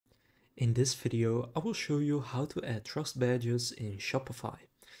In this video, I will show you how to add trust badges in Shopify.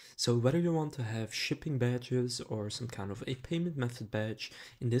 So whether you want to have shipping badges or some kind of a payment method badge,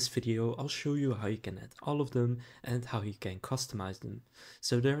 in this video I'll show you how you can add all of them and how you can customize them.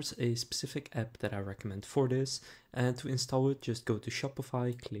 So there's a specific app that I recommend for this, and to install it just go to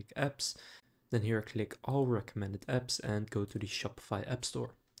Shopify, click apps, then here click all recommended apps and go to the Shopify App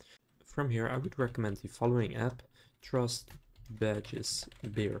Store. From here I would recommend the following app, Trust Badges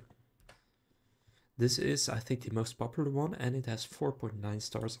Beer. This is, I think, the most popular one, and it has 4.9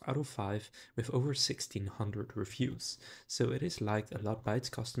 stars out of 5 with over 1600 reviews. So it is liked a lot by its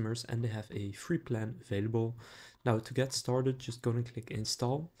customers, and they have a free plan available. Now to get started, just go and click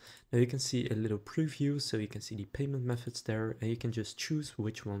install. Now you can see a little preview, so you can see the payment methods there, and you can just choose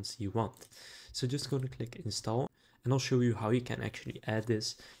which ones you want. So just go and click install, and I'll show you how you can actually add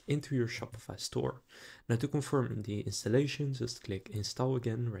this into your Shopify store. Now to confirm the installation, just click install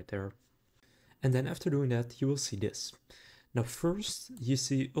again right there. And then after doing that, you will see this. Now first, you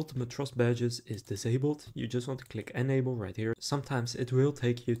see Ultimate Trust Badges is disabled. You just want to click enable right here. Sometimes it will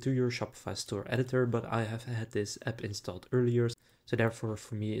take you to your Shopify store editor, but I have had this app installed earlier, so therefore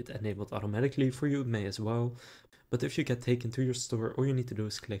for me it enabled automatically. For you it may as well. But if you get taken to your store, all you need to do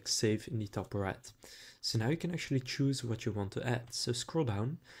is click save in the top right. So now you can actually choose what you want to add. So scroll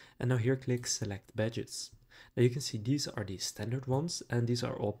down and now here click select badges. Now you can see these are the standard ones, and these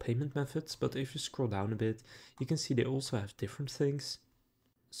are all payment methods, but if you scroll down a bit, you can see they also have different things,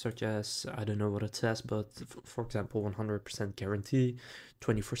 such as, I don't know what it says, but for example, 100% guarantee,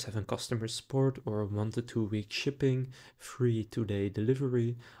 24/7 customer support, or 1 to 2 week shipping, free 2-day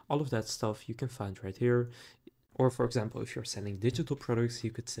delivery. All of that stuff you can find right here. Or for example, if you're selling digital products,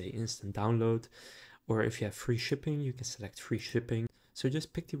 you could say instant download, or if you have free shipping, you can select free shipping. So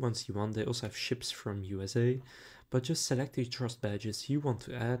just pick the ones you want. They also have ships from USA, but just select the trust badges you want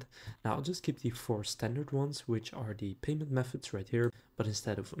to add. Now I'll just keep the 4 standard ones, which are the payment methods right here, but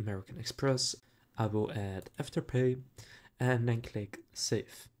instead of American Express, I will add Afterpay and then click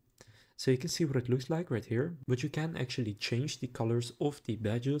save. So you can see what it looks like right here, but you can actually change the colors of the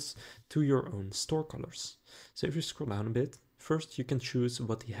badges to your own store colors. So if you scroll down a bit, first you can choose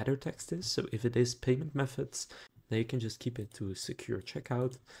what the header text is. So if it is payment methods, then you can just keep it to secure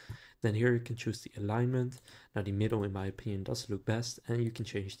checkout. Then here you can choose the alignment. Now the middle, in my opinion, does look best, and you can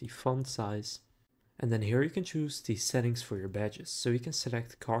change the font size. And then here you can choose the settings for your badges. So you can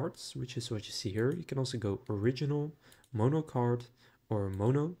select cards, which is what you see here. You can also go original, mono card, or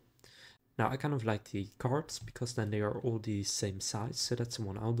mono. Now I kind of like the cards because then they are all the same size, so that's the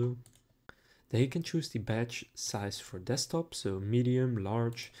one I'll do. Then you can choose the badge size for desktop, so medium,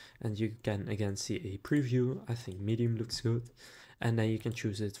 large, and you can again see a preview. I think medium looks good. And then you can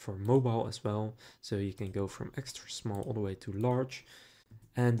choose it for mobile as well, so you can go from extra small all the way to large.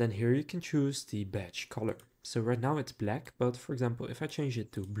 And then here you can choose the badge color. So right now it's black, but for example, if I change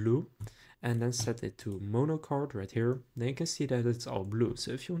it to blue and then set it to mono card right here, then you can see that it's all blue.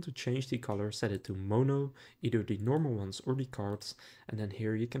 So if you want to change the color, set it to mono, either the normal ones or the cards, and then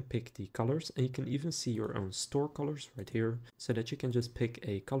here you can pick the colors, and you can even see your own store colors right here, so that you can just pick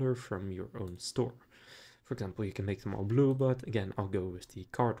a color from your own store. For example, you can make them all blue, but again, I'll go with the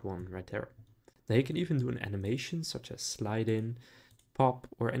card one right there. Then you can even do an animation such as slide in, pop,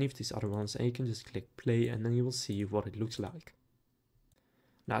 or any of these other ones, and you can just click play and then you will see what it looks like.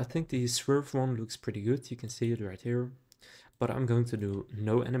 Now I think the swerve one looks pretty good, you can see it right here, but I'm going to do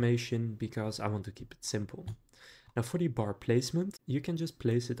no animation because I want to keep it simple. Now for the bar placement, you can just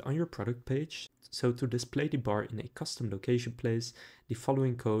place it on your product page. So to display the bar in a custom location place, the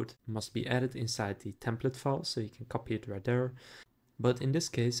following code must be added inside the template file, so you can copy it right there. But in this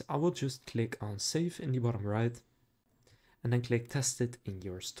case, I will just click on save in the bottom right, and then click test it in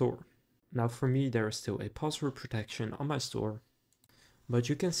your store. Now for me, there is still a password protection on my store, but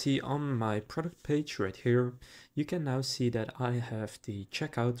you can see on my product page right here, you can now see that I have the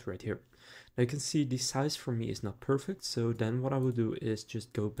checkout right here. Now you can see the size for me is not perfect, so then what I will do is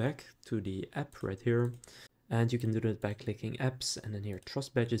just go back to the app right here, and you can do that by clicking apps and then here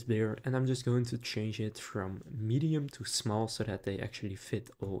trust badges there, and I'm just going to change it from medium to small so that they actually fit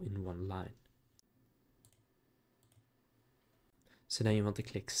all in one line. So then you want to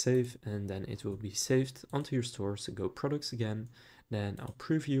click save, and then it will be saved onto your store. So go products again, then I'll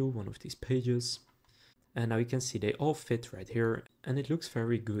preview one of these pages. And now you can see they all fit right here, and it looks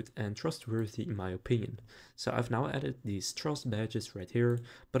very good and trustworthy in my opinion. So I've now added these trust badges right here,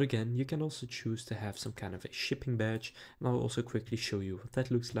 but again, you can also choose to have some kind of a shipping badge, and I'll also quickly show you what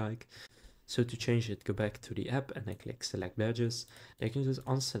that looks like. So to change it, go back to the app and then click select badges. Then you can just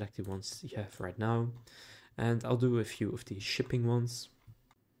unselect the ones you have right now. And I'll do a few of the shipping ones.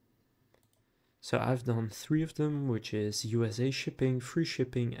 So I've done 3 of them, which is USA shipping, free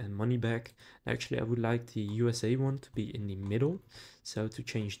shipping, and money back. Actually, I would like the USA one to be in the middle. So to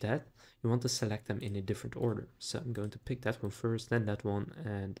change that, you want to select them in a different order. So I'm going to pick that one first, then that one,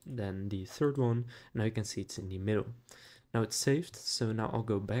 and then the third one. Now you can see it's in the middle. Now it's saved, so now I'll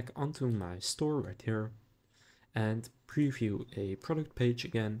go back onto my store right here and preview a product page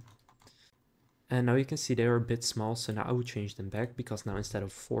again. And now you can see they are a bit small, so now I will change them back because now instead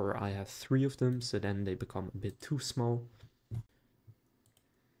of 4 I have 3 of them, so then they become a bit too small.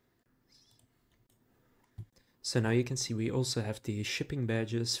 So now you can see we also have the shipping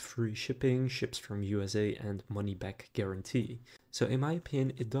badges, free shipping, ships from USA, and money back guarantee. So in my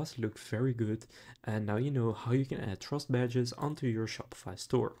opinion, it does look very good, and now you know how you can add trust badges onto your Shopify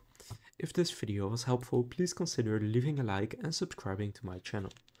store. If this video was helpful, please consider leaving a like and subscribing to my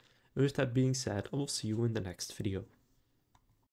channel. With that being said, I will see you in the next video.